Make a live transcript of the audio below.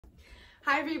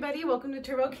Hi everybody, welcome to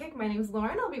TurboKick. My name is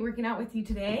Lauren. I'll be working out with you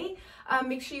today.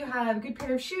 Make sure you have a good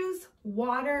pair of shoes,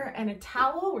 water, and a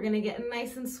towel. We're gonna get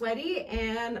nice and sweaty,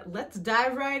 and let's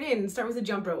dive right in and start with a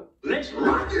jump rope. Let's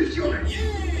rock your joints!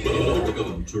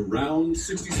 Welcome to round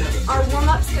 67. Our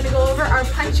warm-up's gonna go over our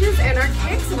punches and our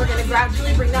kicks, and we're gonna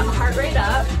gradually bring that heart rate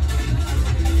up.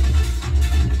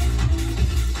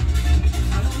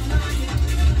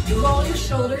 Roll your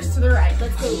shoulders to the right.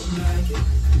 Let's go.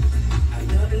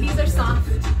 These are soft.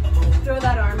 Throw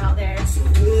that arm out there.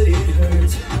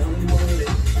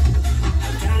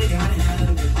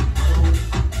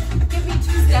 Give me 2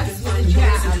 steps with a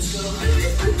jab.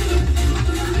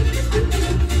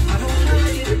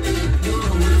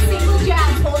 Single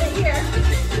jab, hold it here.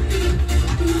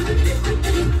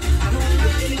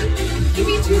 Give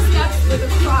me 2 steps with a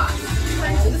cross.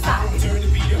 Turn to the side.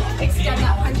 Extend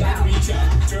that punch out.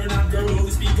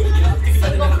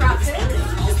 Single crosses.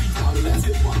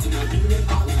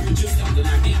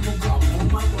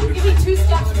 Give me 2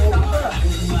 steps with a hook.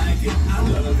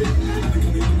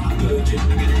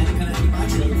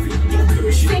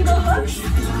 Single hook.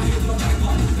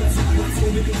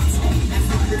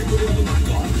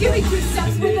 Give me 2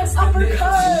 steps with an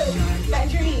uppercut. Bend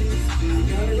your knees.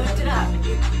 Lift it up.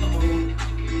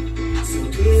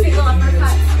 Single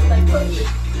uppercut. Leg push.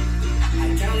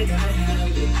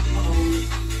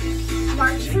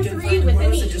 March for 3 with a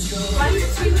knee. 1, 2,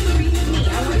 3, knee.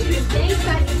 I want you to make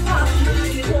that knee up.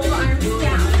 Pull arms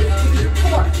down.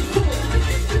 4.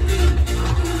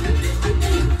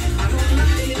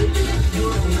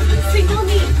 Single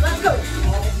knee. Let's go.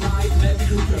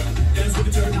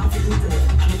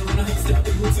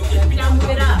 Now move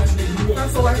it up. For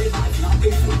 4.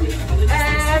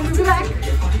 And move it back.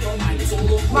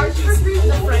 March for 3 with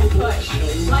the front push.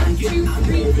 1, 2,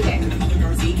 3, kick.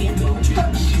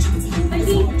 Push. The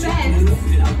knee bends.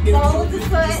 Follow the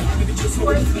foot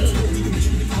towards me.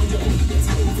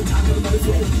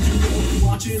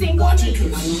 Single knee.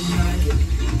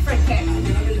 Front kick.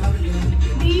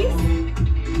 Knees.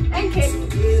 And kick.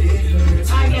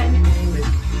 Again.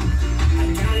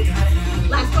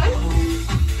 Last one.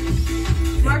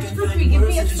 March for 3. Give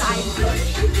me a side push.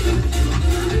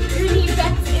 Your knee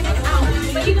bends in and out.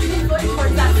 Lay the foot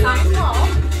towards that side wall.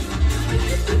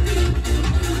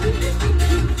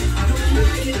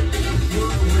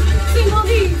 Single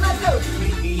knee. Let's go.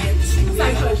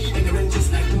 Side push.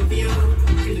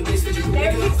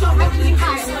 There, kicks don't have to be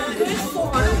high. Good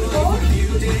form. Pull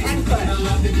and push.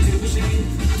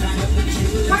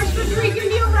 March for 3. Give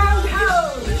me a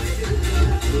roundhouse.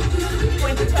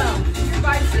 Point to toe. Your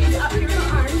guard stays up here in the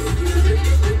arms.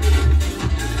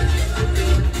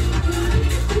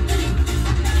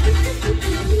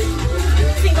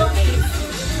 Single knees.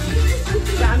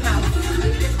 Roundhouse.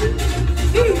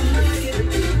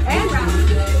 And round.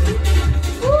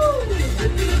 Woo.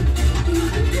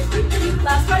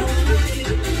 Last one.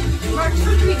 March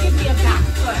for 3. Give me a back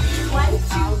push. 1,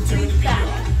 2, 3, back.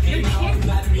 Your kick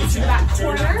is the back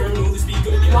corner.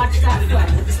 Watch that foot.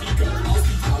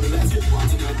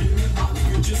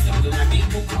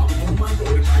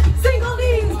 Single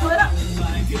knees. Pull it up.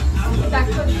 Back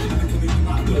push.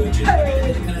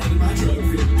 Hey.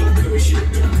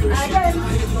 Again.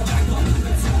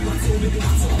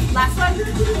 Last one.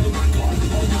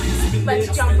 Let's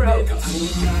jump rope.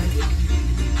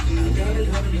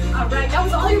 Alright, that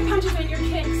was all your punches and your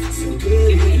kicks.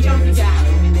 Give me a jumping jack.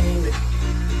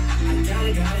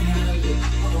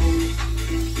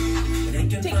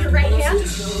 Take your right hand,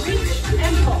 reach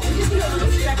and pull. We just need a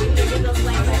little stretching to get those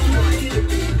legs back.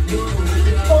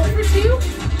 Hold for 2.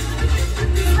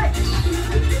 Switch.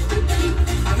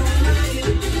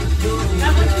 Now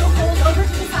I want you to hold over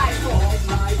to the side. Hold.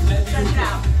 Stretch it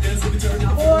out.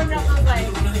 Or not those legs.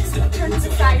 Turn to the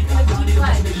side from a deep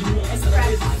leg. And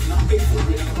stretch.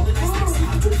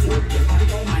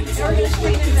 Now we're going to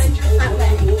straighten and bend your front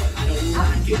leg. Up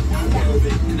and down. A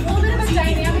little bit of a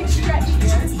dynamic stretch here.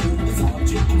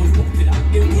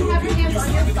 You can have your hands on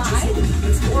your thigh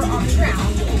or on the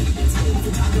ground.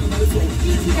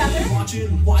 Feet together.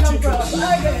 Jump rope.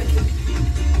 Again.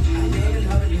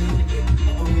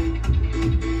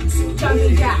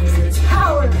 Jumping jacks.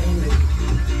 Power.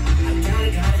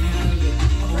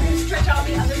 We're going to stretch out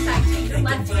the other side. Take your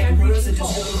left hand, reach and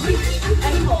pull. Reach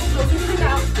and pull. Those are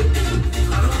out.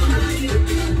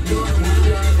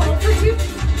 Hold for 2.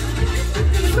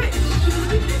 Switch.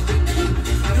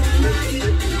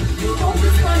 Hold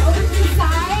this one over to the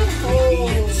side.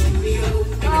 Hold.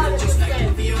 God, this is good.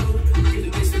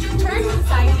 Turn to the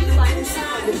side. Keep sliding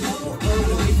down.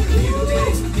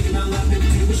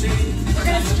 We're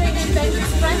going to straighten and bend your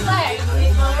front leg.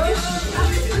 It goes up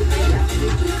and down.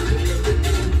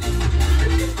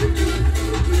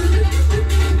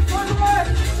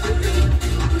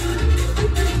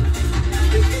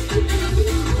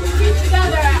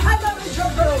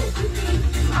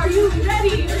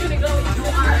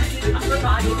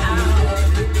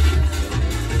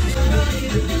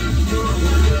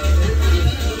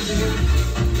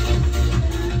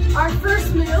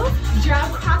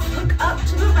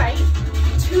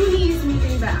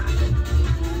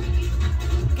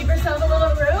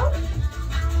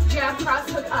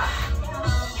 up.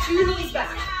 2 knees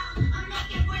back.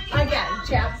 Again,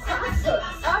 jab, cross, hook,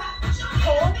 up,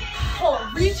 hold, hold.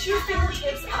 Reach your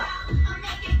fingertips up.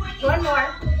 1 more.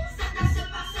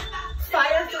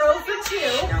 Fire throw for 2.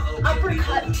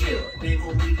 Uppercut 2.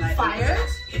 Fire.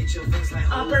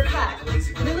 Uppercut.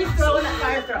 Really throw in that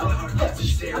fire throw.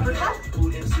 Push. Uppercut.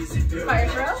 Fire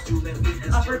throw.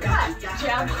 Uppercut.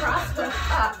 Jab, cross, hook,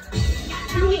 up.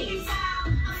 2 knees.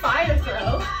 Fire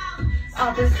throw.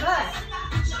 Uppercut.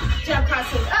 Jab, cross,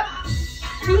 hook, up.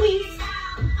 2 knees.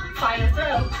 Fire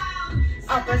throw.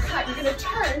 Uppercut. You're going to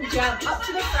turn, jab up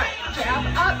to the front. Jab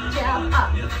up, jab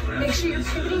up. Make sure you're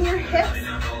pivoting your hips.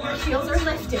 Your heels are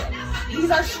lifted.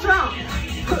 These are strong.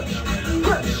 Push,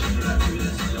 push.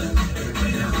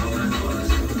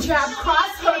 Jab,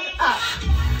 cross, hook, up.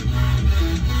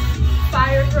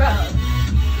 Fire throw.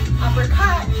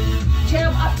 Uppercut.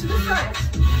 Jab up to the front.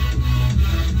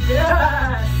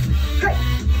 Yes. Great.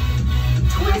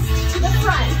 Twist to the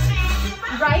front.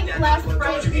 Right, left,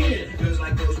 right knee.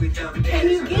 Can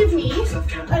you give me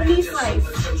a knee slice?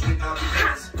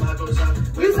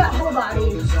 Use that whole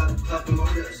body.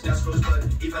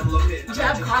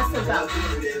 Jab, cross, hook up.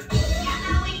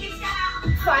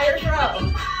 Fire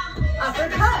throw.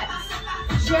 Uppercut.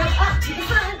 Jab up to the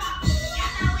front.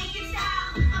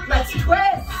 Let's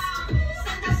twist.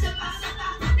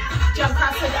 Jab,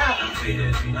 cross, hook up.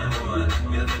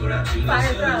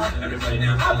 Fire throw.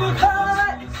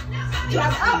 Uppercut.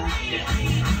 Jab up.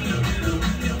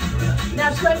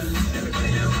 Now twist.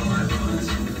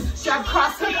 Jab,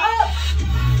 cross, hook up.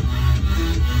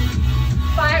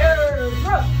 Fire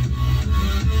throw.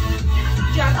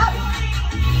 Jab up.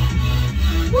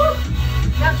 Woo.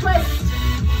 Now twist.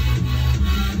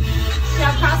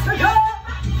 Jab, cross, hook up.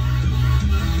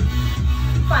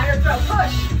 Fire throw,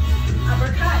 push.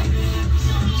 Uppercut.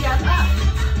 Jab up.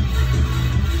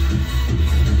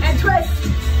 And twist.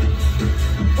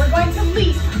 We're going to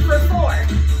leap for 4.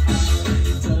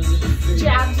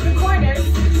 Jab to the corners.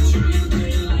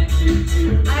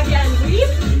 Again,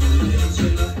 leap.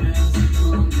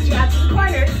 Jab to the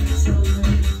corners.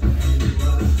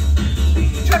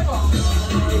 Triple.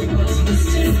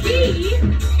 Ski.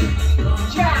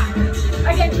 Jab.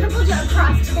 Again, triple jab,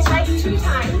 cross to the right 2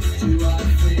 times.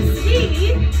 Ski.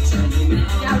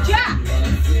 Now jab.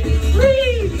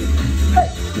 Leap.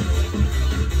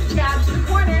 Jab to the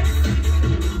corners.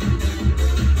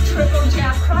 Triple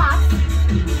jab, cross.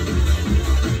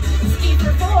 Ski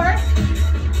for 4.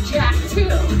 Jab 2.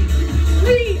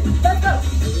 Leap. Let's go.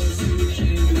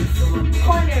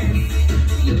 Corners.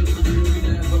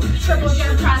 Triple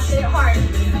jab, cross, hit it hard.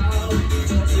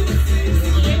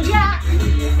 Ski and jab.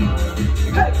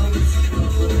 Good.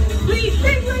 Leap,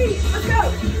 big leap. Let's go.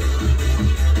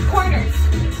 Corners.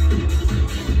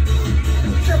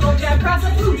 Triple jab, cross,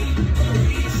 like ooh.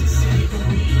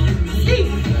 Leap.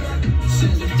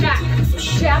 Jab.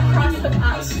 Jab, cross, hook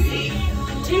up.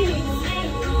 T.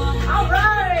 All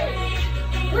right.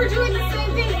 We're doing the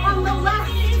same thing on the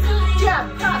left. Jab,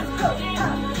 cross, hook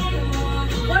up.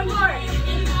 1 more.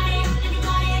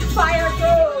 Fire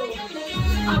throw.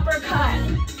 Uppercut.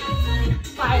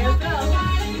 Fire throw.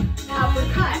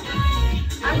 Uppercut.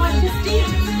 I want you to steep.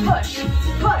 Push,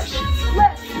 push,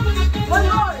 lift. 1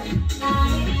 more.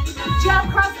 Jab,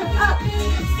 cross, hook up.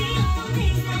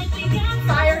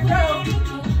 Fire throw.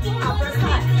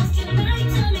 Uppercut.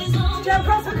 Jab,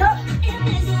 cross, hook up.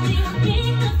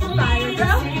 Fire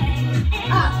throw.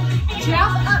 Up.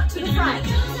 Jab up to the front.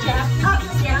 Jab up,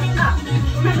 jab up.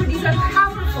 Remember, these are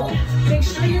powerful. Make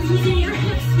sure you're using your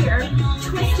hips here.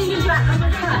 Twisting into that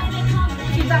uppercut.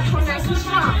 Keep that core nice and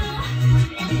strong.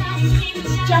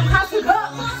 Jab, cross, hook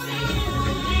up.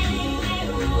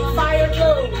 Fire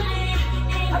throw.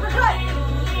 Uppercut.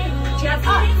 Jab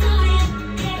up.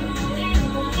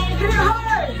 Hit it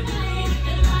hard.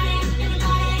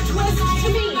 Twist to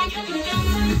me.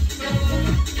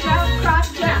 Jab, cross,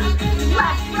 jab.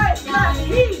 Left, right, left,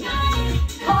 knee.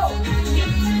 Hold.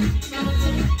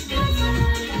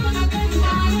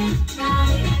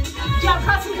 Jab,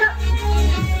 cross, and up.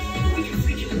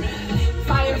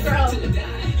 Fire throw.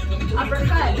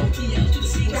 Uppercut.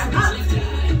 Jab up.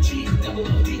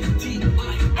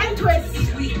 And twist.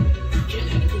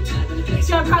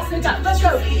 Jab, cross, and up. Let's go.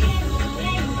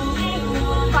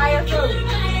 Fire throw.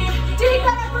 Take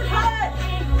that uppercut.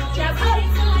 Jab up.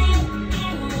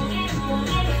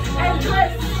 And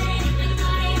twist.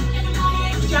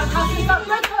 Jab, cross, and up.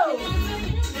 Let's go.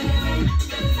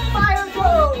 Fire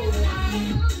throw.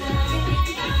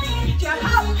 Jab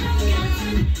up.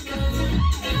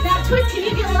 Now twist. Can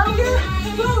you get longer?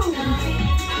 Boom.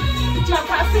 Jab,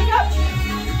 cross, and up.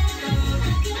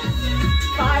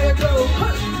 Fire throw.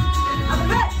 Push.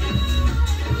 Uppercut.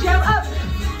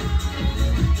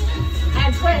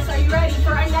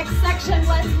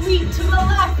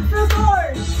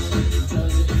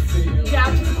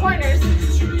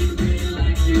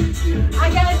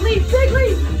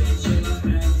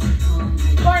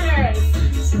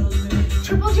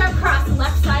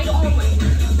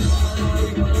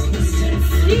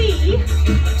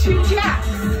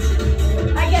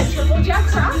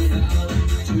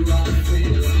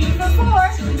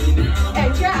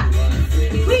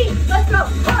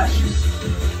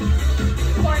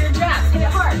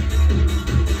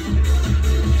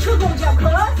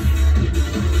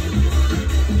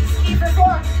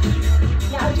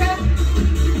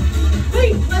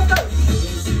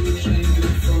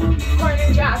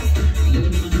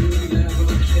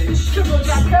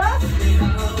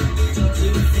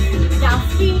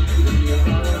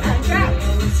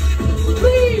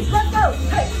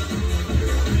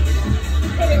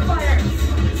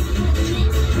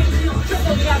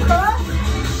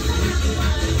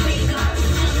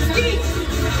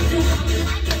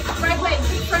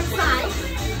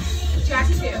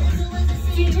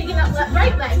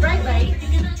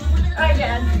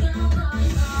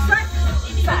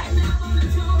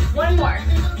 One more.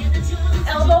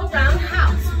 Elbow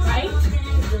roundhouse, right?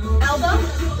 Elbow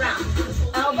round.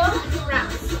 Elbow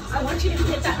round. I want you to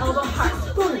hit that elbow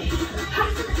hard. Boom. Ha.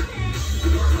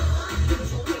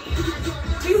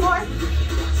 2 more.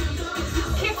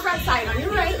 Kick front side on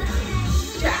your right.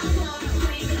 Jack.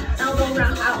 Elbow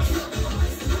roundhouse.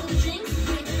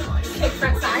 Kick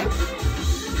front side.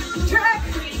 Jack.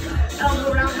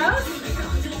 Elbow roundhouse.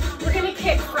 We're gonna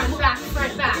kick front, back,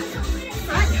 front, back.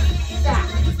 Front, back.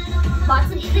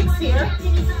 Lots of kicks here.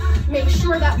 Make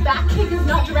sure that back kick is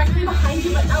not directly behind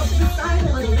you, but out to the side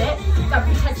a little bit. That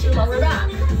protects your lower back.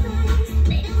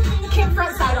 Kick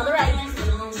front side on the right.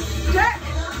 Jack.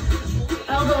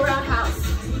 Elbow roundhouse.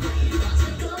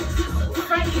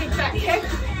 Front kick, back kick.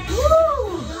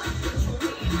 Woo!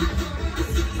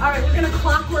 All right, we're gonna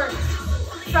clockwork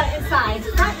front and side.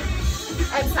 Front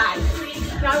and side.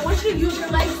 Now I want you to use your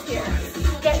legs here.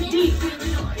 Get deep.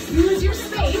 Use your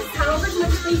space, however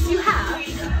much space you have.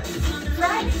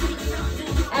 Front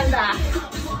and back.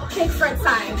 Kick front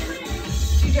side.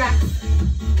 2 jacks.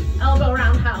 Elbow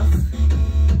roundhouse.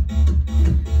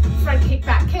 Front kick,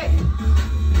 back kick.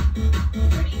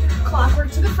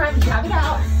 Clockwork to the front, jab it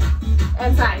out.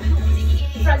 And side.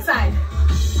 Front side.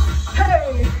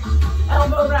 Hey!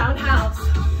 Elbow roundhouse.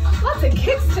 Lots of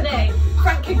kicks today.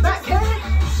 Front kick, back kick.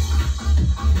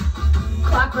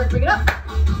 Clockwork, bring it up.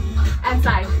 And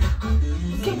side.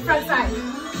 Kick front side.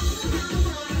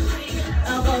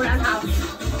 Elbow roundhouse.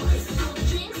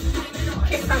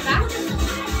 Kick front back.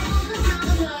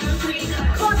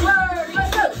 Clockwork,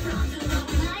 let's go.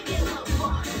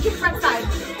 Kick front side.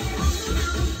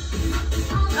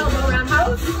 Elbow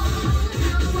roundhouse.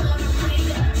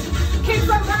 Kick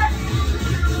front back.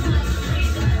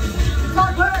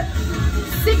 Clockwork.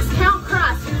 6 count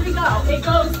cross. Here we go. It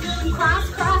goes cross,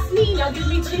 cross, knee. Now give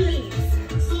me 2 knees.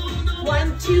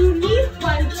 1, 2, knee.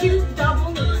 1, 2,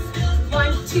 double knees.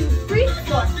 1, 2, 3,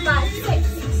 4, 5, 6.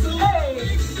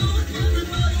 Hey.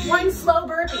 1 slow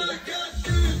burpee.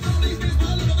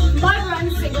 Mud run,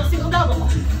 single, single, double.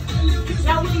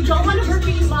 Now if you don't want to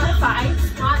burpee, modify.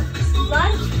 Squat,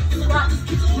 lunge, squat,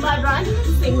 mud run,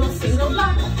 single, single,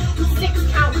 double.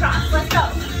 6 count cross. Let's go.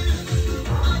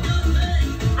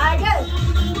 Again.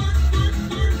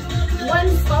 1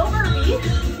 slow burpee.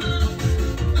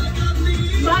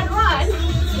 Mud run,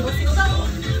 single, single, double.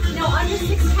 Now on your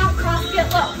 6 count cross,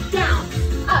 get low, down,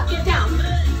 up, get down.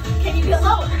 Can you get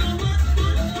lower?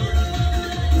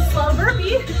 Slow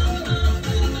burpee.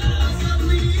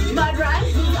 Mud run,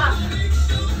 move up.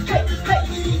 Hey, hey.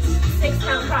 6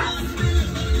 count cross.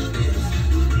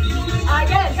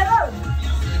 Again, get low.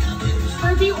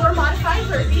 Burpee or modified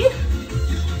burpee.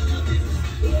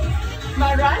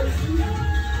 Mud run.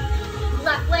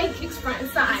 Left leg kicks front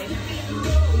and side.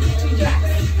 2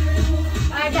 jacks.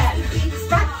 Again,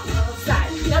 back,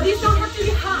 side. Now these don't have to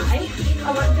be high.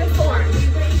 I want good form.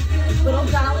 Little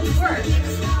balance work.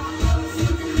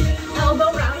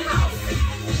 Elbow roundhouse.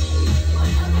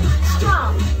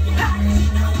 Strong. Back.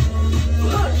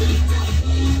 Push.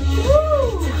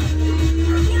 Woo!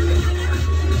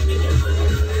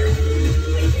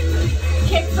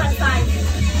 Kick front side.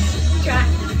 Jack.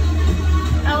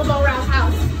 Elbow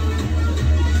roundhouse.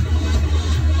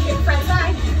 Kick front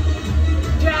side.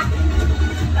 Jack.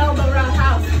 Elbow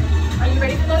roundhouse. Are you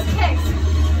ready for those kicks?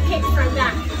 Kick front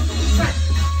back. Front,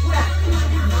 back.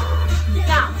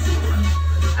 Now,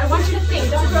 I want you to think.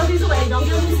 Don't throw these away. Don't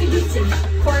do loosey-goosey.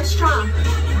 Core is strong.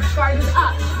 Guard is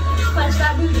up. Clench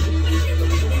that booty.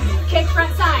 Kick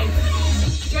front side.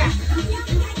 Jack.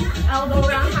 Elbow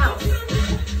roundhouse.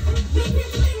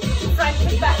 Front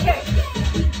kick, back kick.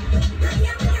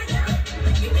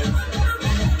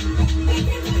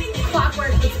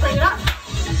 Clockwork. Let's bring it up.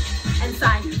 And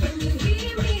side.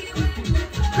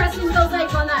 Press into those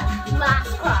legs on that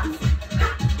last cross.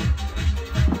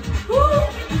 Woo.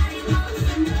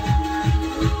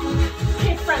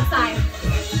 Kick front side.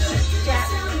 Jack.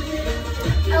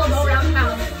 Elbow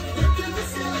roundhouse.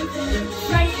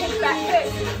 Right kick, back kick.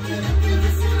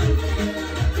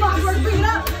 Clockwork, bring it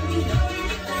up.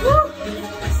 Woo.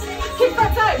 Kick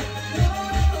front side.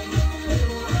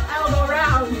 Elbow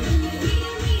round.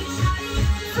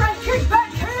 Front kick, back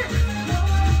kick.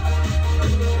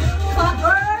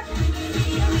 Clockwork.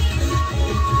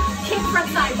 Kick front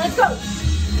side. Let's go.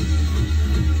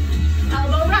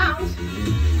 Elbow round.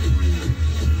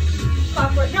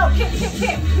 Clockwork. No, kick, kick,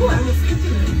 kick. Ooh, I almost skipped you.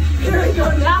 Here we go.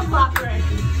 Now clockwork.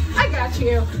 I got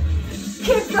you.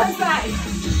 Kick front side.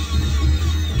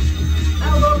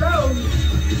 Elbow roll.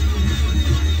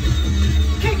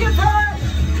 Kick it front.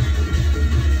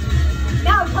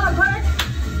 Now clockwork.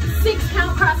 6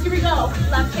 count cross. Here we go.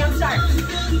 Left hand start.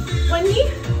 1 knee,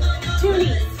 2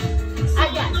 knees.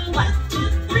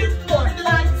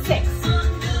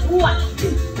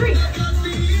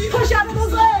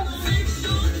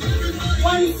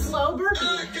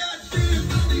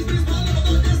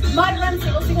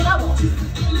 double.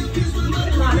 You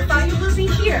can modify your burpee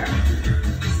here.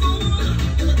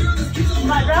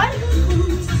 Mud run.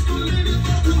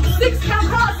 6 count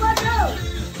cross, let's go.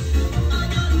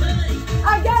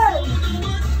 Again.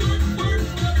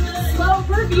 Slow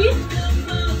burpee.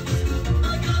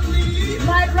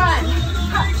 Mud run.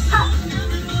 Ha, ha.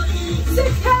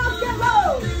 6 counts, get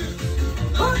low.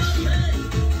 Push.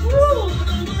 Woo.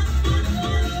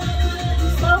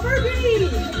 Slow burpee.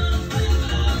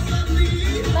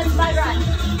 Let's mud run.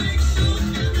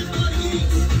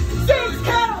 6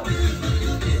 counts.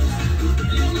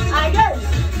 Again.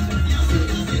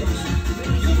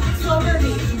 Slow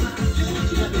burpee.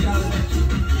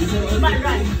 Mud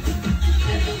run.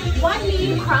 1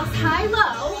 knee, cross high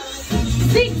low,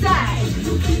 zigzag.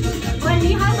 1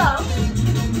 knee, high low,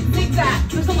 zigzag.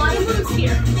 There's a lot of moves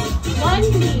here. 1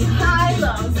 knee, high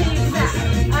low, zigzag.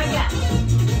 Again.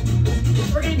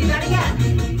 We're gonna do that again.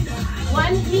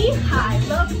 1 knee, high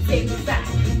low, zigzag.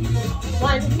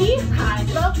 1 knee, high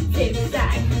low,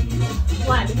 zigzag.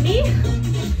 1 knee.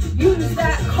 Use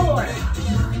that core.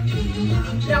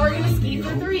 Now we're gonna ski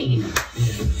for 3.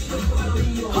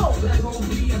 Hold.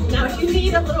 Now if you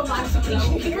need a little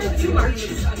modification here, you march.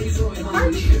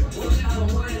 March.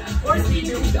 Or ski.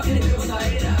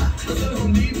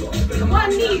 1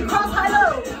 knee, cross high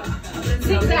low.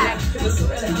 Zigzag.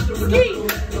 Ski.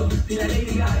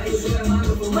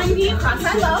 1 knee, cross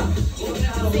high low.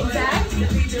 Zigzag.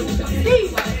 Ski.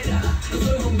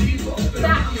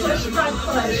 Back push, front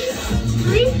push.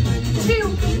 3, 2,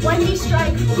 1 knee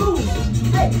strike, boom.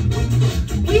 Hey.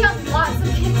 We have lots of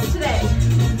kicks today.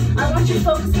 I want you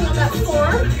focusing on that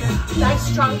form. Nice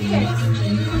strong kicks.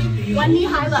 1 knee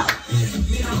high low.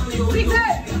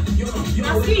 Zigzag.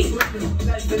 Now ski.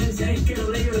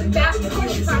 Back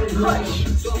push, front push.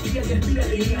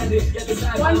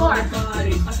 1 more.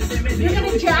 You're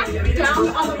gonna jack down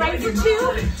on the right for 2,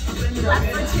 left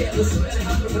for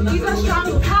 2. These are strong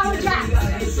power jacks.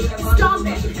 Stomp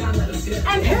it.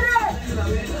 And hit it.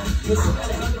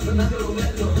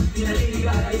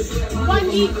 1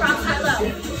 knee, cross high low.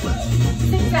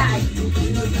 Zigzag.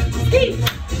 Ski.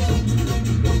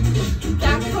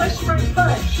 Back push, front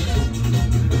push.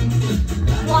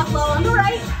 Walk low on the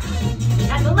right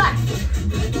and the left.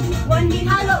 1 knee,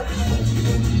 high low.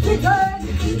 Zigzag.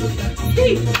 Ski.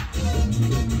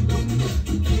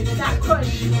 Back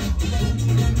push.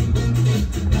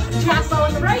 Jack low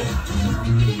on the right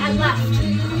and left.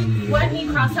 1 knee,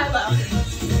 cross high low.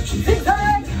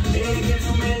 Zigzag.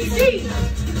 Ski.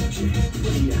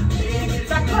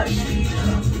 Back push.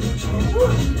 Woo.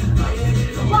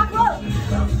 Walk low.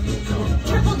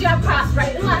 Triple jab cross,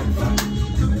 right and left.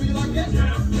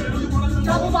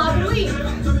 Double bob and weave.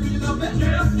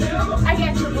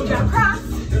 Again, triple jab cross.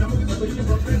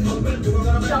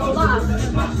 Double bob.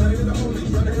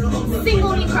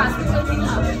 Single knee cross, lifting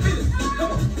up.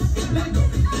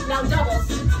 Now doubles.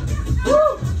 Woo.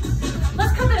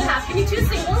 Let's cut that in half. Give me 2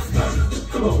 singles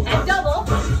and double.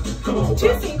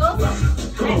 2 singles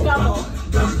and double.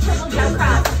 Triple jab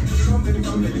cross.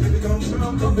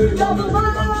 Double bob.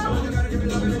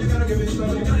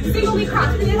 Single knee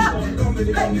cross, clean it up.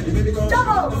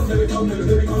 Doubles.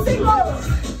 Singles.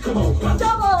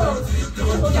 Doubles.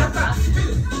 Triple jab cross.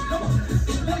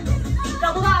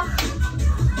 Double bob.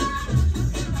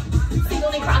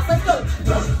 Single knee cross, let's go.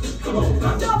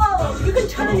 Double. You can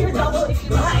turn your double if you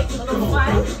like. A little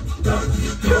fun.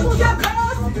 Triple jab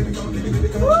cross.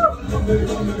 Woo.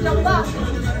 Double bob.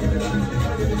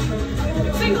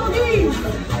 Single knee.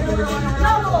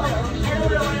 Double.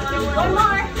 1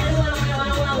 more.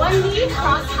 1 knee,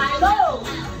 cross high low.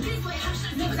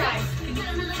 Zigzag.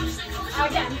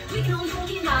 Again.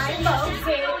 High low,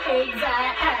 zigzag. Hey,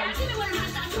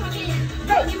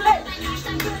 hey.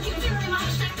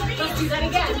 Let's do that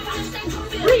again.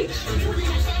 Reach.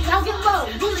 Now get low.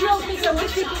 These drills make so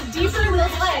much deeper in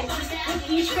those legs with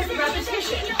each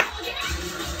repetition.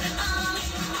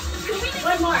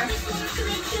 1 more.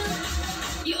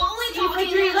 Deep for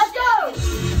 3, let's go.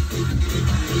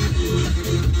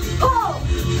 Pull.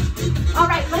 All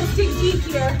right, let's dig deep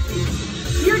here.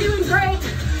 You're doing great.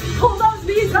 Pull those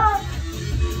knees up.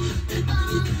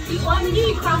 1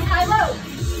 knee, cross high low.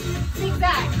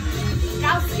 Zigzag.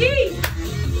 Now ski.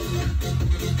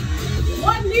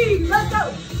 1 knee, let's go.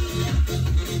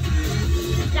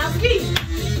 Now ski.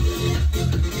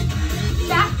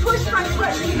 Back push, front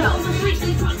push. Here we go. 3, 2.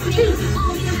 Hey.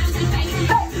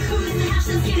 Yes.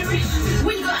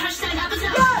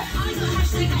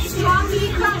 Strong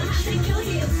knee crunch.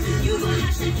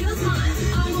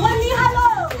 1 knee high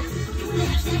low.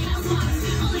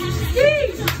 Ski.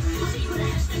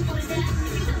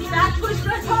 Back push,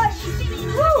 front push.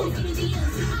 Woo.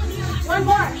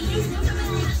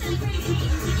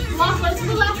 Lock legs to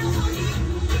the left,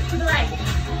 to the right.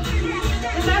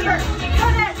 Remember,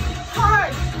 cut it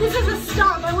hard. This is a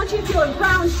stomp. I want you to do a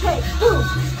ground shake. Boom,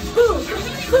 boom,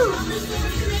 boom.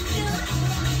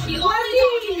 One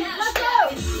knee, let's go.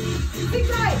 Big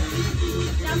right.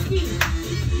 Now ski.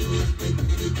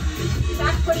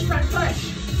 Back push, front push.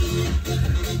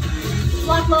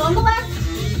 Lock low on the left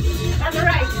and the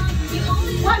right.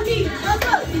 One knee, let's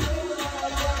go.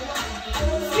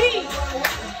 Ski.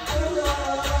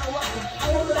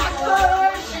 Back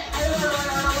push.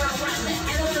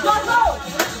 Lock low.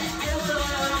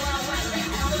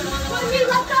 One knee,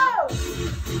 let's go.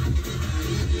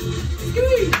 Ski.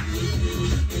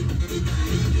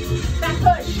 Back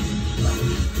push.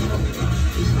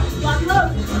 Lock low.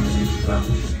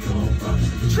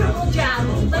 Triple jab.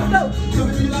 Let's go.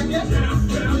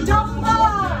 Double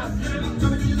up.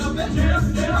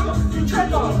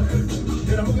 Triple.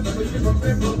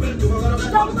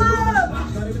 Double up.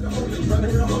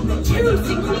 Two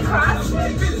single knee cross.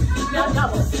 Now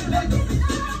doubles.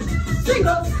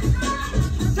 Singles.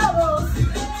 Doubles.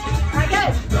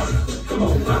 Again.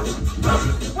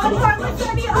 One more. Lift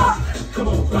your knee up.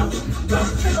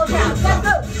 Triple jab. Let's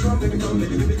go.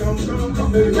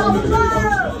 Double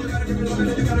up.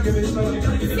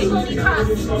 Single knee cross.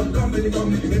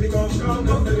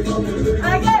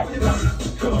 Again.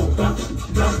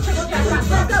 Triple jab cross.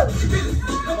 Let's go.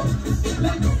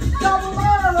 Double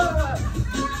up.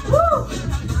 Woo.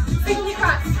 Single knee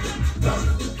cross.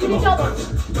 Give me double.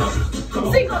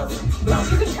 Singles.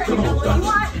 You can turn your double if you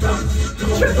want.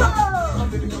 Triple.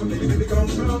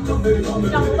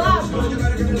 Double up.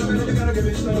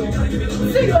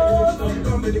 Singles.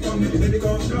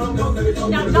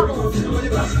 Now doubles.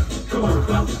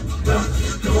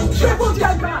 Triple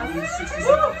jab cross.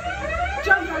 Woo.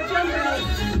 Jump rope, jump rope.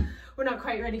 We're not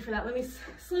quite ready for that. Let me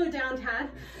slow it down, Tad.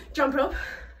 Jump rope.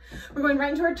 We're going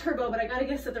right into our turbo, but I gotta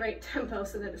get us at the right tempo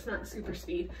so that it's not super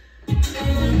speed. Here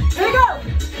we go.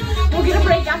 We'll get a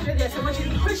break after this. I want you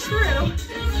to push through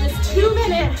this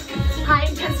 2-minute high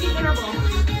intensity interval.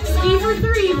 Ski for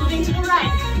 3, moving to the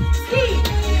right. Ski.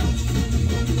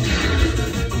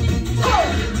 Pull.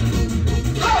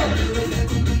 Pull.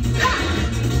 Ha.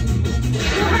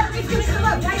 Your heart rate's gonna come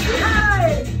up nice and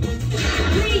high.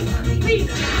 Leap. Leap.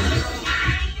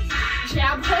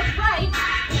 Jab, hook, right.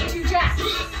 2 jabs.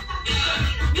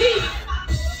 Leap.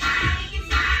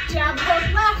 Jab, hook,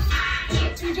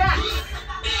 left. 2 jabs.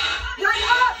 Line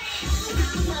up.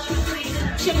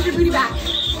 Shake your booty back.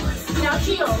 Now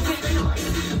heel.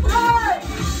 Run.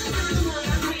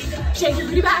 Shake your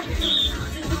booty back.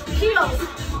 Heels.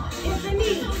 It's the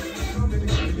knee.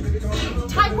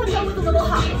 Taekwondo with a little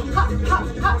hop. Hop, hop,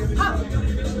 hop, hop.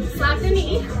 Slap the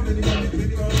knee.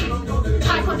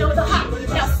 Taekwondo with a hop.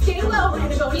 Now stay low. We're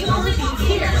going to go in over these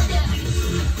here.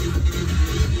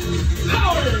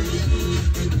 Hold.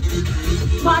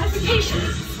 Modification.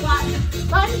 Squat,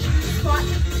 lunge, squat,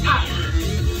 up.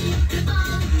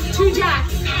 2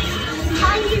 jacks.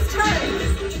 Behind these turns.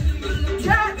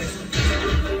 Jacks.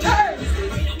 Turns.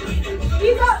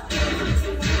 Knees up.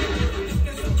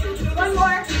 1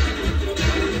 more.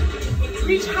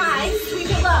 Reach high, sweep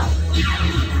it low.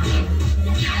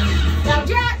 Now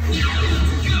jack.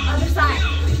 Other side.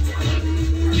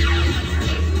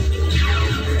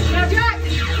 Now jack.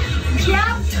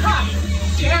 Jab, tuck.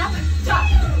 Jab, tuck.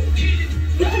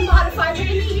 You can modify with a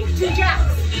knee, 2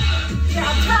 jabs.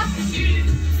 Jab, tuck.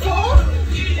 Full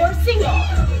or single.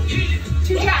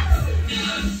 2 jabs.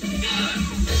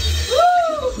 Woo!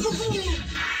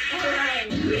 All right.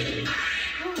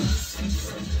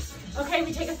 Okay,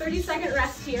 we take a 30-second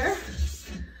rest here.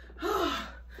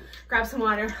 Grab some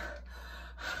water.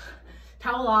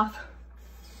 Towel off.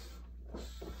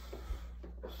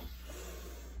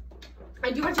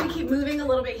 I do want you to keep moving a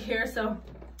little bit here, so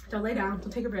don't lay down,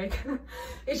 don't take a break.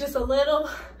 It's just a little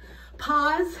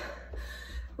pause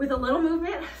with a little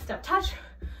movement, step touch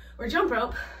or jump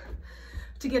rope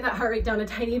to get that heart rate down a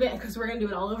tiny bit because we're gonna do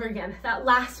it all over again. That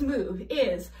last move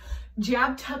is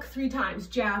jab, tuck 3 times.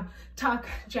 Jab, tuck,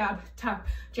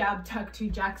 2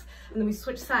 jacks, and then we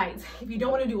switch sides. If you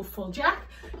don't want to do a full jack,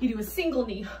 you do a single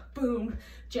knee, boom,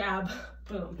 jab,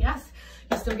 boom. Yes?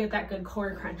 You still get that good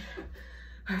core crunch.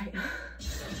 All right.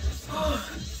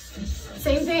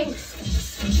 Same thing.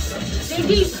 Stay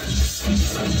deep.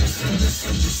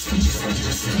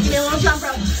 Give me a little jump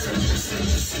rope.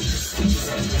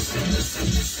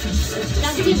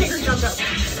 Now give me a bigger jump rope.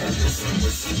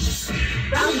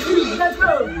 Round 2, let's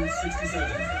go.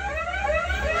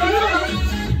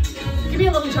 Give me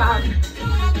a little jog.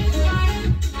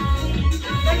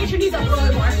 Now get your knees up a little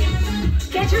bit more.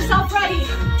 Get yourself ready.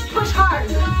 Push hard.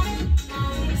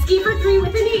 Ski for 3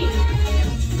 with a knee.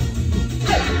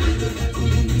 Hey.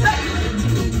 Hey.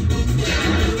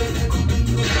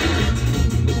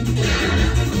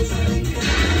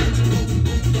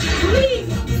 3,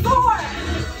 4.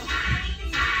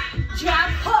 Jab,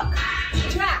 hook,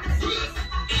 jack.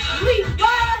 Leap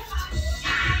left.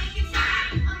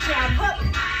 Jab, hook,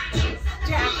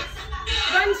 jack.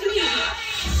 Run to knee.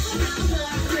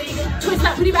 Twist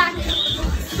that booty back.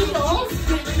 Heels.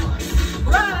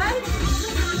 Run.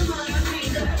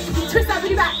 Twist that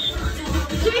booty back.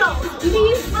 Heels.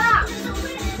 Knees slap.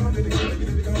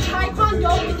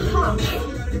 Taekwondo with hop.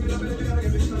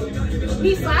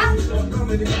 Knee slap.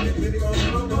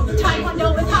 Taekwondo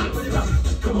with hop.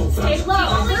 Stay low.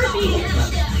 Burpee.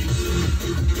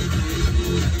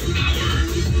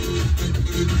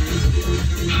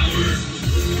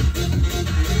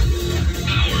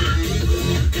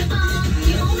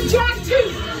 Jack 2.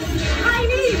 High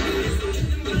knee.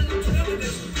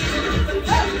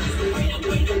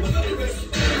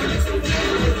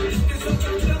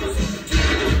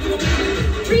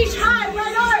 Reach high,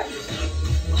 right arm.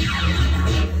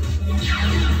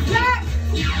 Jack.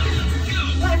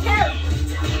 Left hip.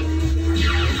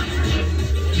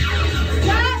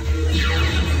 Jack.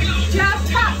 Jab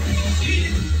tuck.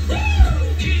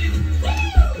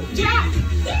 Jack.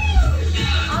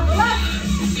 On the left.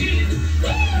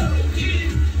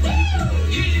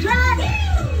 Drag.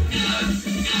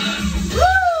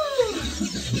 Woo!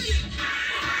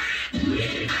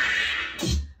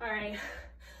 All right.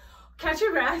 Catch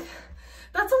your breath.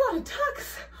 That's a lot of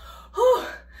tucks. Oh,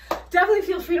 definitely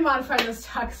feel free to modify those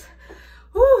tucks.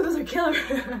 Ooh, those are killer.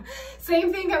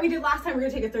 Same thing that we did last time. We're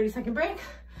gonna take a 30-second break.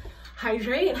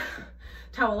 Hydrate,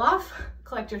 towel off,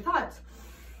 collect your thoughts.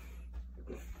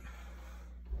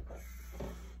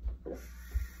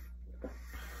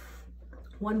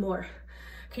 One more.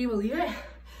 Can you believe it?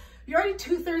 You're already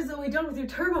 2/3 of the way done with your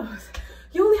turbos.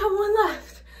 You only have one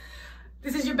left.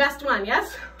 This is your best one,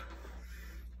 yes?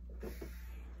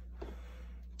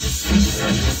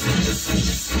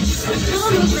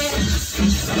 Little movement.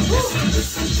 Woo.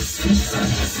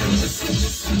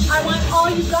 I want all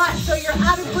you got, so you're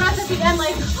out of breath at the end,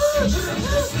 like,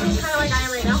 kind of like I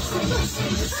am right now.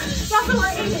 That's what we're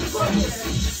aiming for here.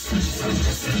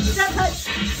 Step touch.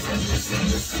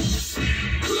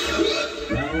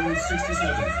 Round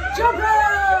 67. Jump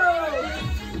rope.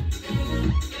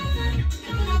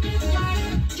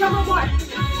 Jump rope more.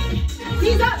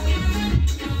 Knees up.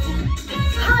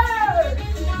 Higher.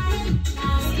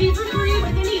 Ski for 3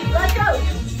 with the knee. Let's go.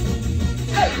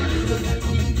 Hey.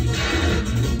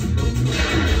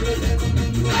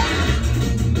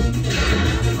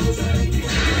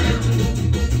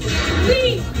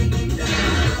 Lean.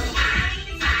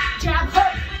 Jab,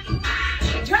 hook.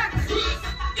 Jack.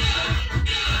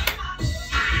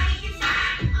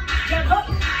 Jab, hook.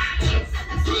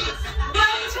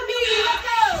 Run to me. Let's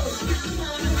go.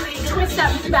 Twist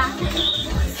that back.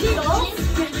 Heels.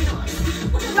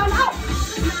 Run up.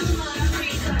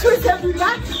 Twist that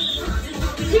back.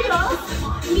 Heels.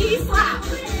 Knee slap.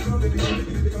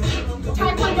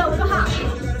 Taekwondo with a hop.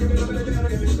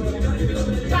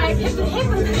 Hit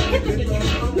the knee.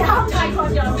 Now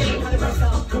Taekwondo. I'm getting ahead of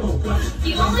myself.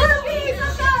 You want burpees.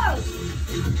 Let's go.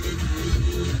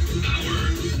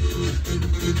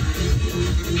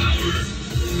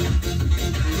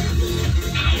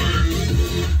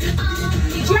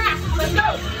 Jack. Let's go.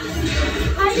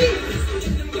 High knee.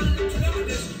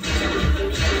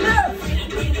 Move.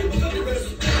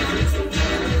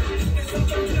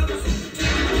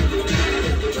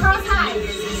 Cross high.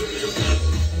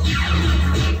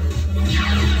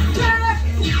 Jack.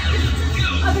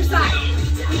 Other side.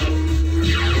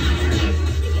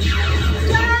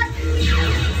 Jack.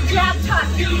 Jab tuck.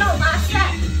 Here we go. Last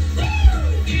set.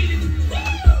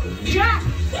 Jack.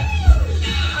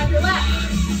 On your left.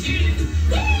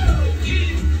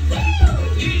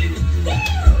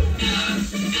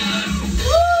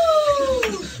 Woo!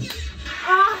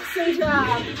 Awesome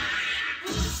job.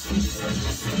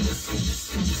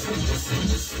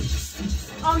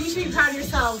 Oh, you should be proud of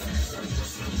yourselves.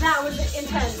 That was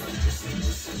intense.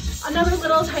 Another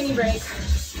little tiny break.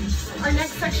 Our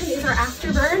next section is our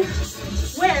afterburn,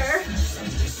 where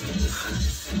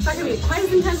it's not gonna be quite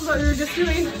as intense as what we were just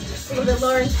doing, a little bit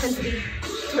lower intensity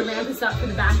to ramp us up for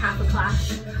the back half of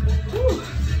class. Whew.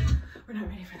 We're not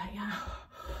ready for that yet.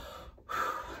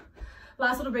 Whew.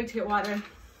 Last little break to get water.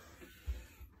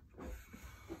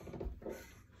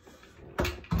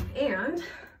 And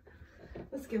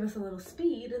let's give us a little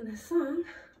speed in this song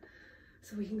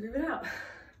so we can groove it out.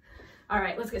 All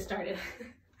right, let's get started.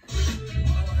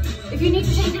 If you need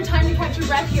to take your time to catch your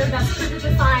breath here, that's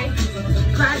perfectly fine.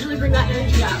 Gradually bring that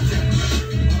energy up.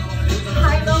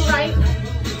 High, low, right,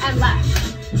 and left.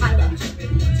 High, low.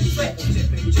 Switch.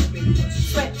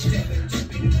 Switch.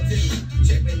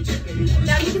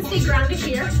 Now you can stay grounded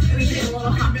here, or you can get a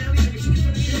little hop.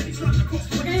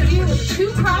 We're going to do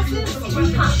 2 crosses,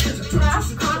 2 pumps.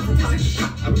 Cross, cross, pump, pump.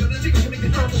 Pump,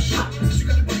 pump.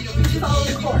 Follow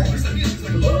the core.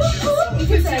 You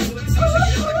can say,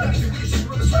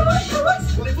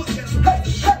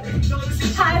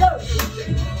 high, low.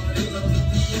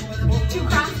 2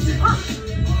 cross, 2 pump.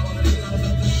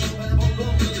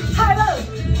 High, low.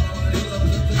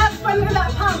 Have fun with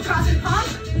that pump. Cross and pump.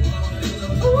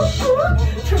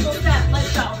 Triple step.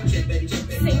 Let's go.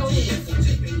 Single knees.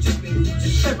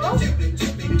 Triple.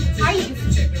 High knees.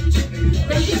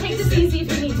 Then you can take this easy if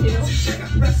you need to.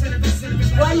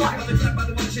 1 more.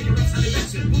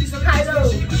 High, low.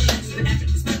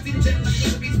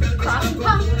 Cross and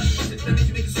pump.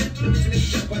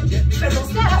 Triple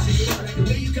step.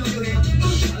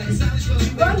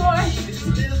 1 more.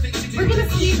 We're going to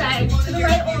speed bag to the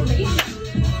right only.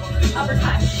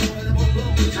 Uppercut.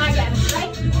 Again,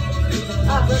 right?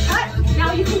 Uppercut. Now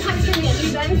you can kind of give me a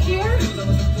knee bend here.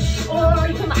 Or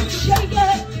you can like shake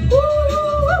it.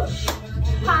 Woo!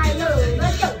 High, low.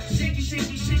 Let's go.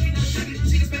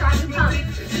 Cross and pump.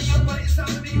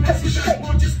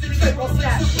 Triple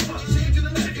step.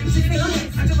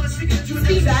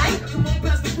 Speed bag.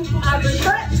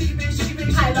 Uppercut.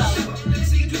 High, low.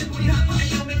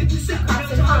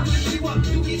 Cross and pump.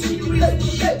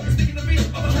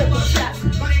 Triple step.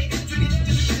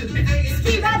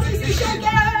 Speed bag, makes you shake it.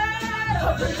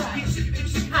 Uppercut.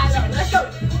 High, low. Let's go.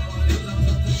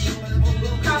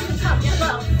 Cross and pump. Get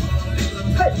low.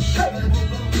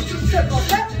 Triple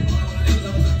step.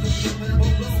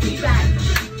 Speed bag.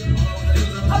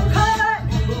 Uppercut.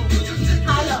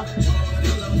 High, low.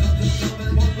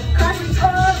 Cross and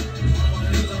pump.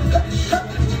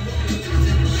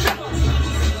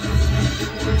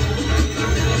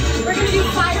 We're going to do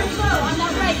fire flow on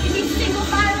that right. Give me single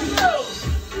fire flow.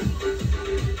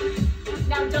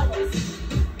 Now doubles.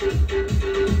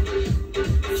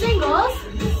 Singles.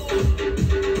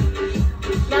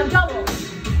 Now doubles.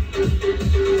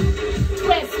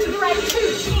 Twist to the right, 2.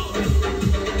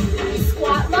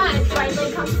 Squat lunge. Right leg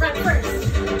comes front first.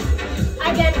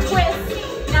 Again, twist.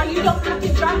 Now you don't have to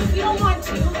jump if you don't want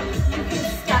to. You can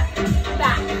step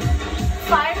back.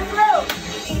 Fire flow.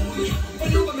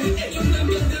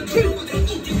 2.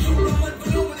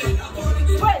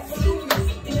 Twist.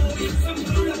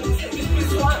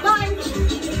 Squat lunge.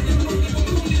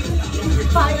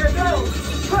 Fire go.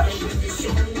 Push.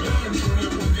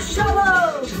 Double.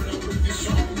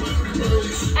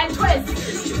 And twist.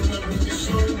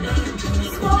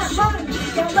 Squat lunge.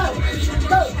 Go low.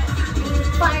 Low.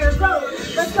 Fire go.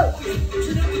 Let's go.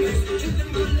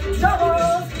 Double.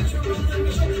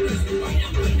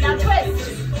 Now twist.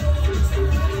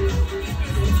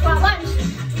 Squat lunge.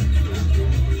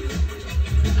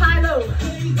 High, low.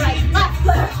 Right, left,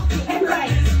 and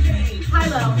right. High,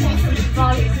 low. Nice and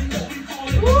volume.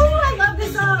 Ooh, I love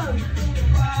this song.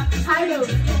 High, low.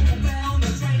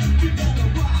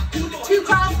 2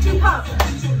 cross, 2 pump.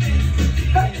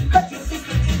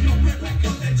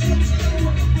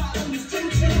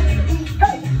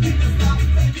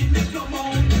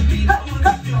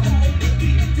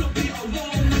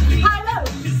 High,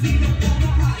 low.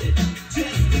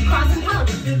 Cross and pump.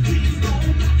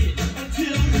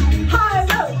 High,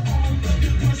 low.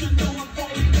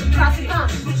 Cross and pump.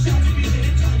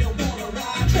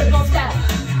 Triple step.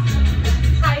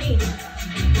 High knee.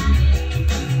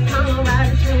 Come on,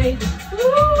 right train.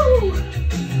 Woo!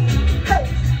 Hey,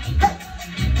 hey.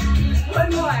 1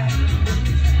 more.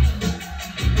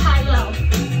 High, low.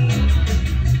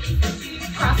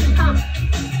 Cross and pump.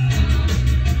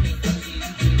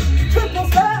 Triple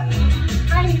step.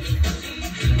 High knee.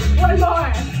 1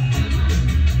 more.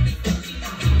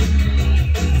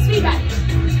 Speed bag.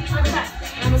 Uppercut.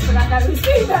 I almost forgot that was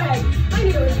speed bag. I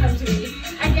knew it would come to me.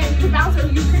 Again, you can bounce or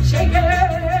you can shake it.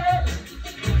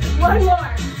 1 more.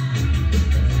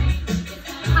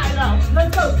 High, low.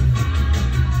 Let's go.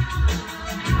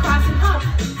 Cross and pump.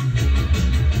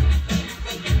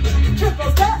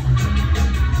 Triple step.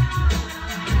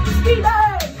 Speed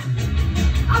bag.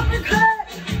 Uppercut.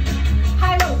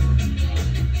 High, low.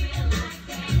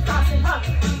 Cross and pump.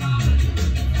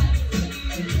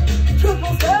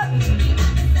 Triple step.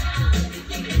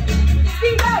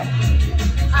 Speed bag.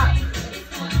 Up.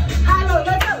 High, low.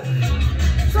 Let's go.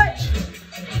 Switch.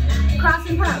 Cross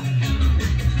and pump.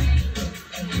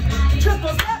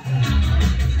 Triple step.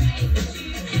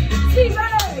 Speed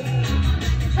bag.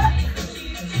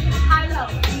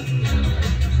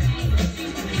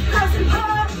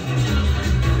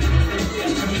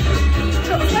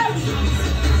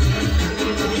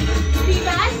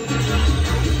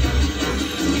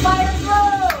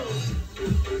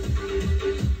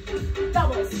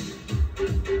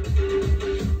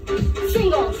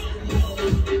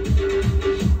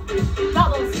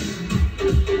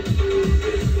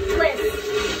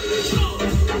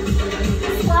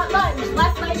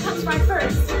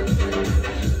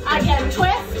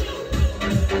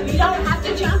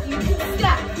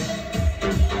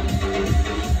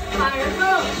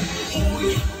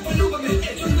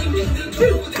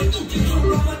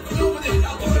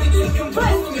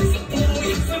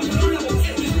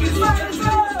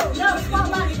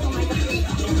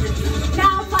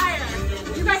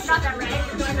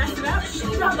 No, I messed it up.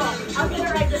 Double. I'll get it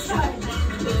right this time.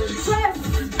 Twist.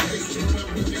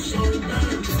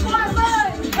 Squat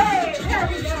lunge. Hey, there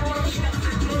we go.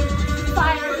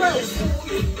 Fire first.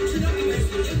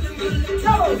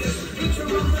 Toes.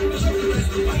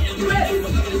 Twist.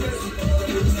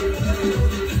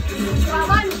 Squat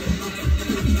lunge.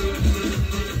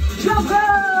 Jump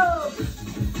rope.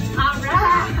 All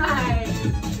right.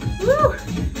 Woo.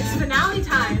 It's finale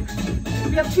time.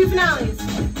 We have 2 finales.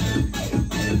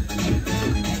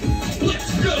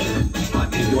 Let's go. I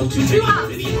didn't want to 2 make hops. a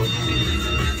video.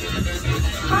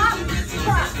 Hop,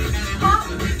 press, hop,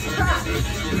 press.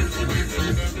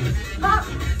 Hop,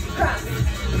 press.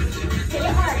 Hit it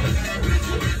hard.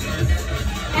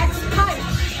 X punch.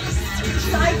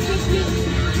 Side kick knee.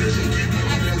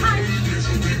 X punch.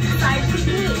 Side kick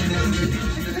knee.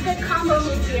 This is a good combo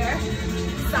move here.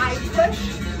 Side push,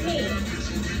 knee.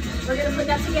 We're gonna put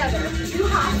that together. 2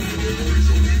 hops.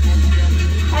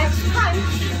 X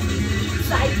punch.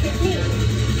 Side kick knee.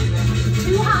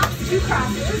 2 hops, 2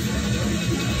 crosses.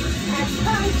 X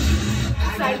punch.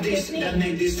 Side kick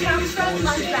knee. Tap front,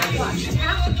 lunge back, watch.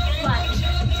 Tap, lunge,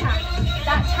 tap.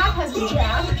 That tap has a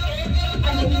jab,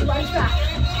 and then you lunge back.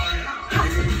 Tap.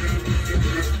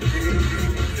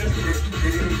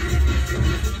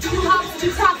 2 hops,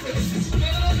 2 crosses.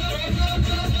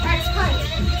 X punch.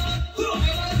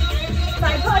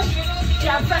 Side push.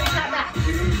 Jab front, tap back.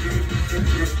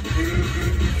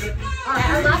 Alright,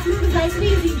 our last move is nice and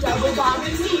easy. Double ball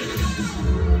routine.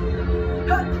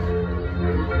 Pull.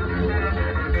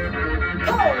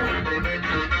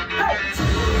 Hurt.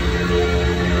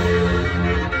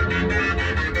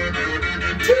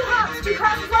 2 hops, 2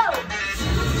 crosses low.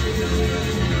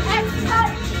 X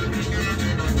punch.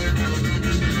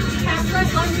 Tap front,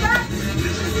 lunge back.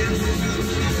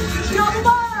 Double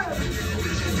bar.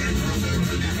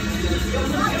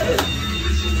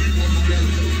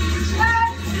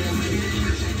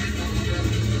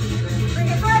 Bring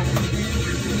it front.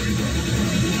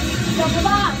 Double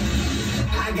bar.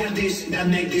 I got this, that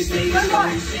make this lady One so more.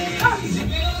 insane. Up.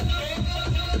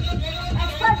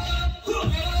 X punch.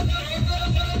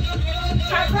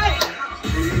 Tap right.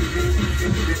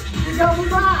 Double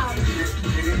bob.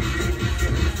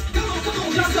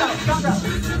 Jump rope, jump rope.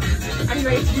 Are you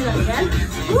ready to do that again?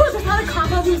 Ooh, there's a lot of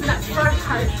combo moves in that front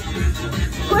part.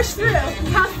 Push through,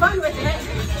 have fun with it.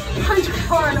 Punch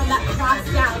hard on that cross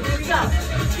down. Here we go.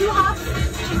 2 hops,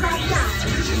 2 cross down.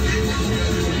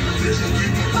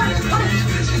 Punch, punch.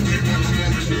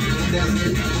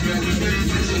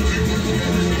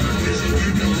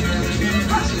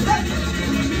 Punch, punch.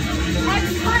 X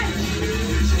punch.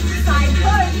 Side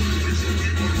push.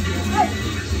 Push.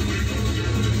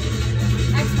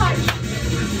 X punch.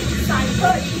 Side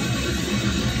push.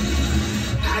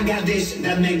 I got this,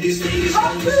 that make this lady so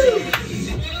Up 2. insane.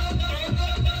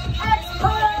 X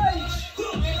punch.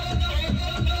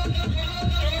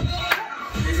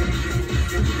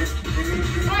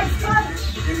 X punch.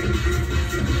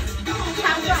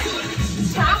 Tap right.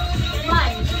 Tap,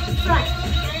 lunge, front,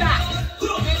 back.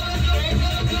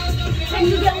 Can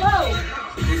you get low?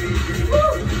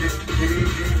 Woo.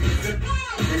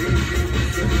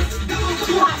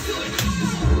 2 hops.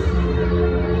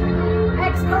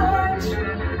 X punch.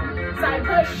 Side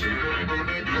push.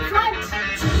 Front.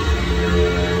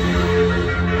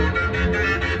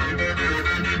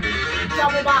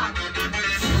 Double bob.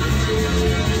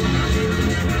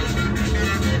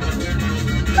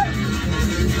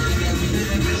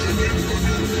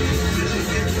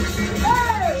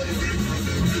 Hey!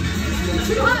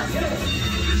 2 hops.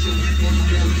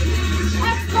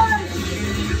 X punch.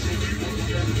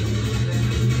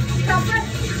 Stop it.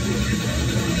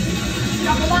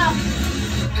 Double bob.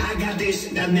 I got this,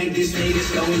 that make this lady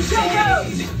so Jump insane. rope.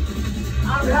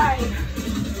 All right.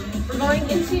 We're going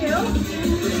into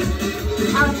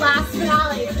our last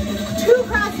finale. 2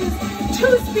 crosses,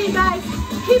 2 speed, guys.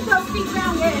 Keep those feet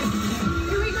grounded.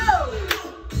 Here we go.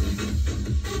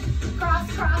 Cross,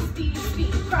 cross, speed,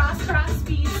 speed. Cross, cross,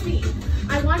 speed, speed.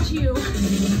 I want you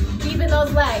deep in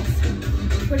those legs.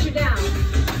 Push it down.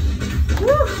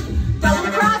 Woo.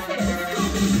 Double crosses.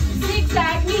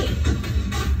 Zigzag knee.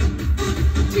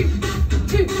 2,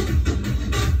 2.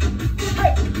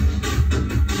 Hey.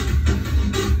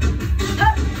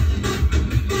 Up.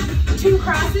 2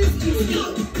 crosses, 2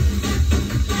 speed.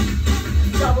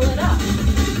 Double it up.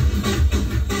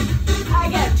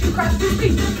 Again, 2 crosses, 2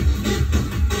 speed.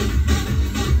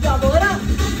 Double it up.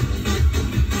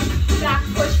 Back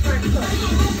push, front push.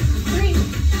 3,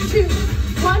 2,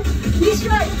 1. Knee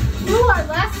strike. Ooh, our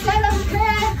last set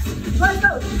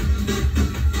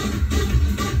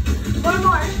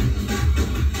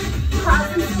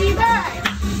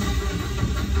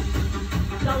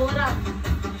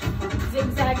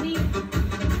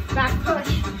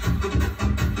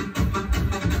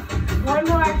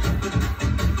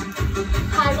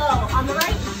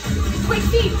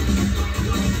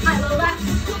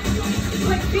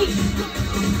feet.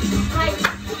 Right.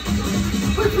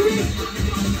 Push it.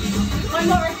 One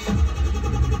more.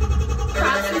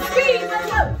 Cross the feet. Let's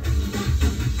go.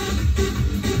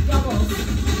 Doubles.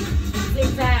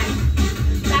 Zigzag.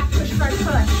 Back push, front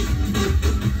push.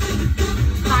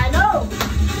 High, low.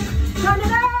 Turn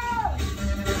it out.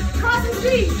 Cross the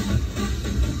feet.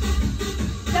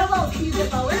 Doubles. Can you get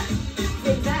lower?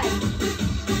 Zigzag.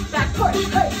 Back push.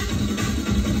 Push.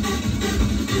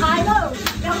 High, low.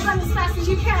 Now run as fast as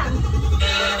you can.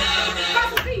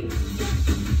 Cross the feet.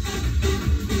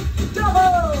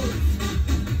 Doubles.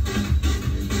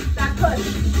 Back push.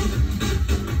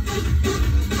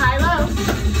 High, low.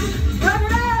 Run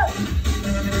it out.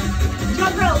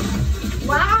 Jump rope.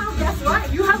 Wow, guess what?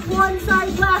 You have one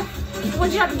side left. I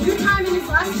want you to have a good time in these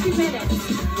last 2 minutes.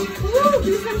 Woo,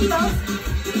 do some heels.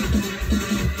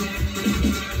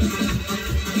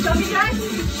 Jumpy jacks.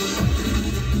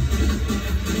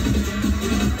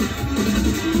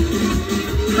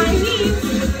 High knees.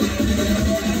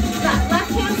 That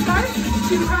left hand start,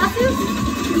 2 crosses,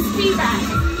 2 speed back.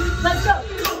 Let's go.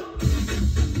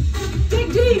 Dig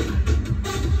deep.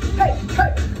 Hey,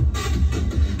 hey.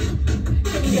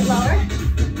 Can you get lower?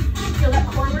 Feel that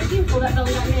core working? Pull that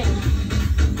belly button in.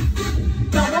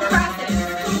 Double crosses.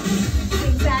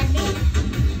 Zigzag knee.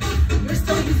 You're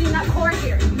still using that core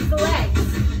here. Use the legs.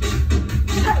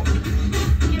 Hey.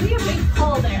 Give me a big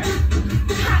pull there.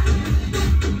 Ha.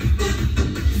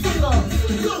 Singles.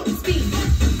 Speed.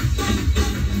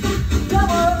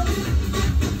 Double.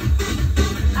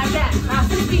 Again. Cross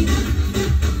the feet.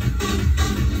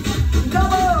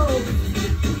 Double.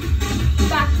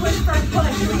 Back push, front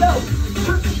push. Here we go.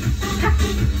 Ha.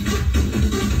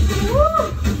 Woo.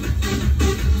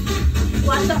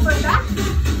 Watch that front back.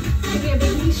 Give me a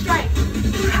big knee strike.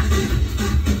 Ha.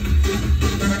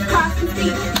 Cross the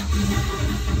feet.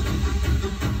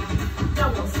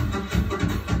 Doubles.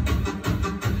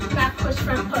 Back push,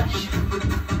 front push.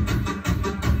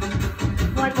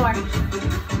 One more.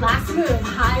 Last move.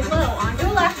 High, low. On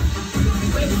your left.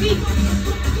 Quick feet.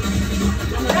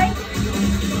 On the right.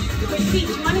 Quick feet.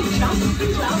 Do you want to jump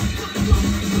as well?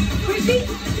 Quick feet.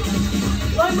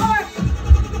 One more.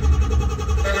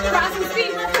 Cross and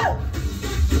speed. Let's go.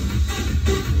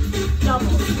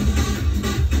 Doubles.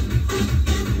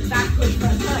 Back push,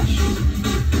 front push.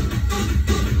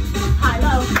 High,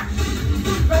 low.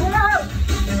 Run it out.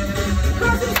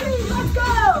 Cross and speed. Let's go.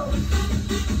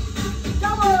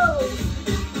 Doubles.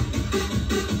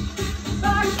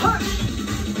 Back push.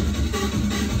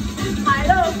 High,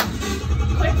 low.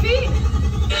 Quick feet.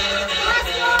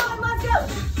 Last one. Let's go.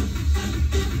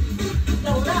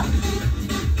 Double up.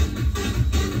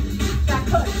 Back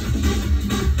push.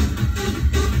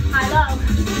 High, low.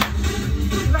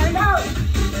 Run it out.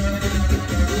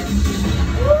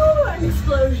 Woo, an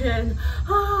explosion.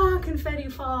 Ah, confetti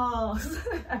falls.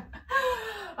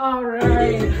 All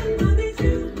right.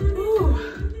 Ooh.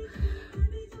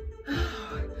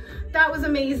 That was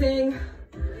amazing.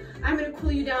 I'm gonna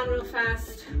cool you down real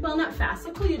fast. Well, not fast,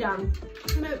 I'll cool you down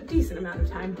in a decent amount of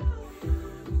time.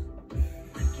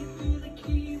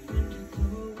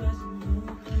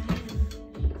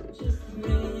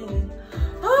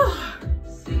 Oh.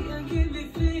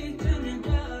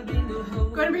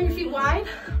 Go ahead and bring your feet wide.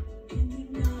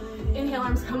 Inhale,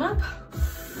 arms come up.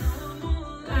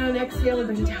 And exhale, we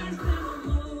bring it down.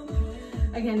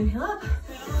 Again, inhale up.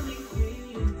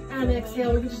 And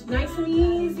exhale, we can just nice and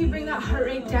easy, bring that heart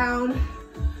rate down.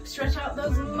 Stretch out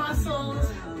those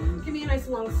muscles. Give me a nice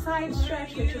long side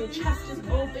stretch. Make sure the chest is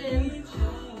open.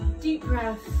 Deep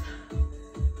breath.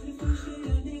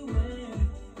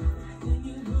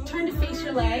 Turn to face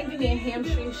your leg. Give me a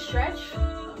hamstring stretch.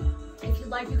 If you'd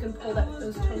like, you can pull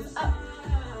those toes up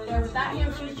there with that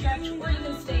hamstring stretch, or you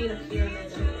can stay in a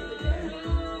pyramid there.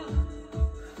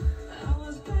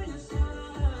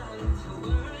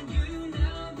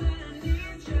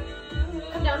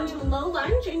 Come down into low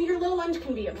lunge, and your low lunge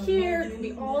can be up here, it can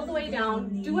be all the way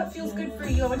down. Do what feels good for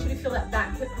you. I want you to feel that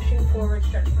back foot pushing forward,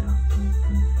 stretching out.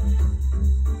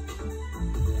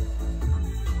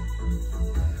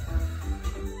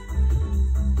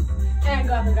 And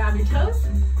go up and grab your toes.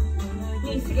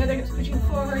 Knees together, hips pushing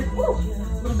forward. Ooh,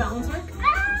 a little balance work.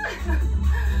 Ah!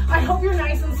 I hope you're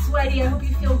nice and sweaty. I hope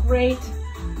you feel great.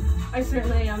 I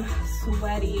certainly am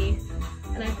sweaty.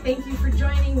 And I thank you for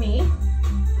joining me.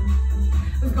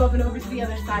 Let's go up and over to the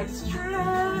other side. Stretch.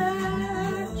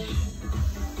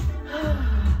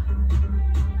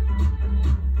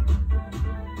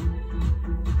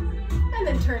 And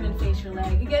then turn and face your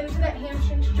leg. Again, into that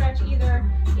hamstring stretch, either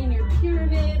in your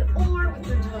pyramid or with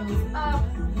your toes up.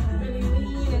 Really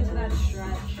lean into that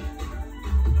stretch.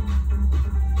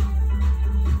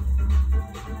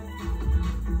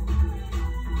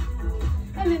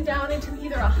 into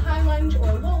either a high lunge or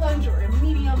a low lunge or a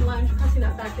medium lunge, pressing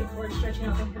that back and forth, stretching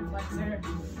out the hip flexor.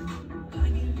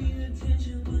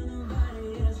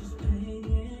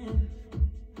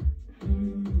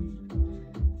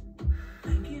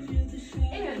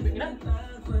 And bring it up.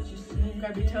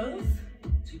 Grab your toes.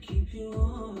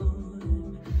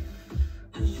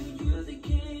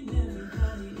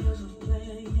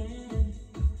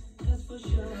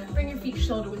 Bring your feet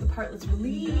shoulder width apart. Let's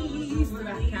release the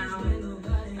back down.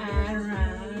 And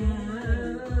round.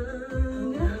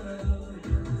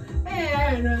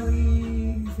 And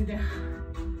release it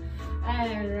down.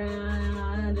 And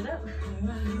round it up.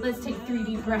 Let's take 3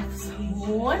 deep breaths.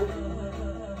 1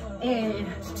 and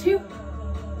 2.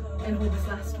 And hold this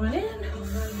last one in.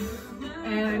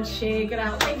 And shake it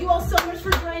out. Thank you all so much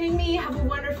for joining me. Have a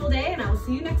wonderful day, and I will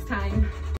see you next time.